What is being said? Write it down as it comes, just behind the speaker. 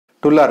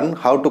To learn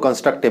how to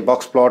construct a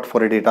box plot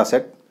for a data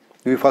set,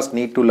 we first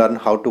need to learn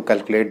how to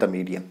calculate the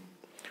median,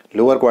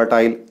 lower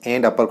quartile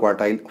and upper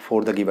quartile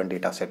for the given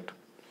data set.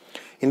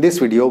 In this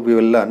video, we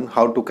will learn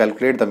how to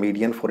calculate the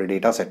median for a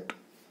data set.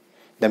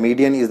 The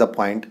median is the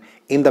point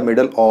in the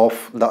middle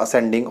of the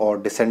ascending or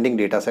descending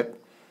data set,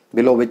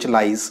 below which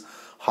lies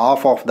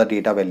half of the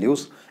data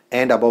values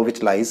and above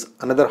which lies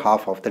another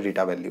half of the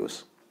data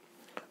values.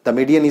 The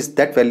median is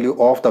that value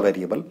of the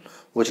variable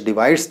which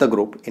divides the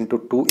group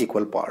into two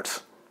equal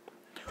parts.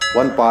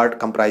 One part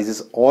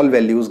comprises all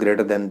values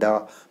greater than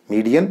the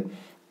median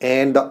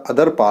and the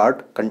other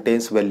part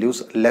contains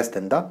values less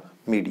than the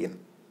median.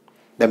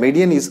 The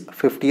median is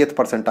 50th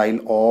percentile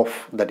of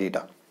the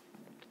data.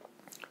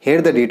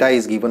 Here the data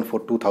is given for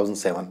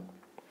 2007.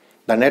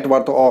 The net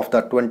worth of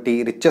the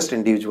 20 richest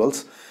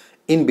individuals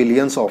in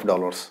billions of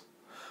dollars.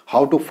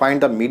 How to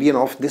find the median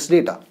of this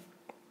data?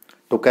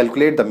 To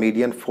calculate the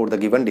median for the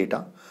given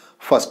data,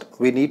 first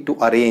we need to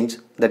arrange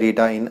the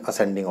data in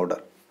ascending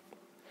order.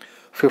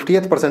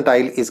 50th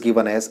percentile is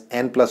given as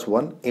n plus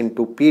 1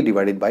 into p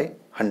divided by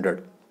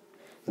 100.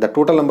 The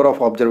total number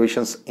of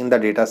observations in the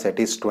data set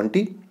is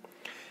 20.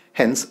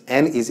 Hence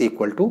n is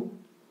equal to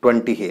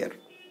 20 here.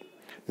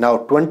 Now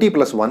 20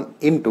 plus 1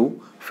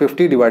 into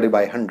 50 divided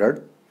by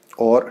 100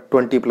 or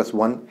 20 plus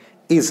 1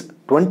 is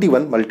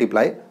 21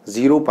 multiply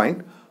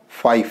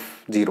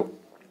 0.50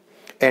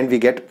 and we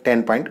get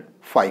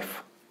 10.5.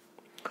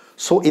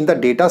 So in the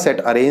data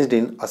set arranged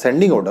in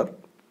ascending order,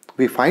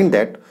 we find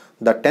that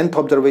the 10th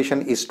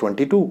observation is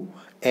 22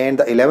 and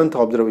the 11th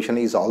observation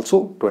is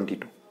also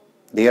 22.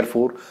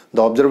 Therefore,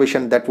 the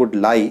observation that would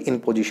lie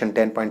in position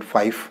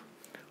 10.5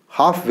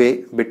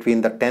 halfway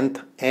between the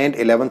 10th and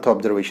 11th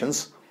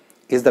observations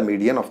is the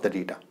median of the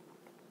data.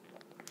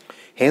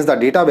 Hence the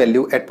data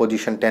value at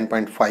position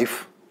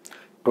 10.5,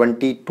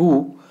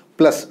 22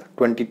 plus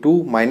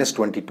 22 minus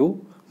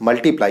 22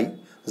 multiply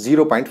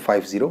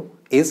 0.50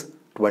 is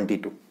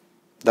 22.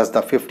 Thus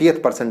the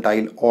 50th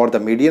percentile or the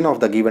median of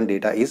the given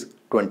data is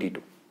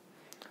 22.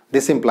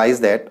 This implies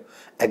that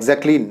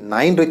exactly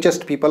 9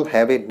 richest people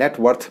have a net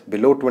worth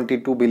below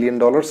 $22 billion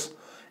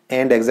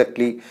and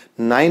exactly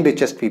 9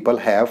 richest people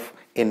have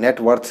a net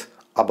worth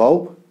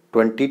above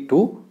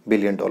 $22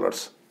 billion.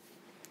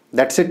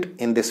 That's it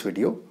in this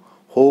video.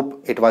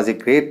 Hope it was a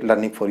great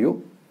learning for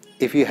you.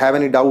 If you have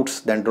any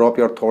doubts, then drop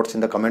your thoughts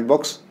in the comment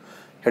box.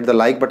 Hit the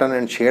like button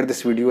and share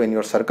this video in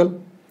your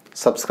circle.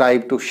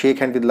 Subscribe to Shake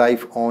Hand with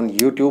Life on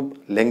YouTube,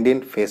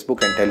 LinkedIn,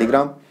 Facebook and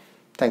Telegram.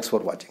 Thanks for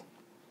watching.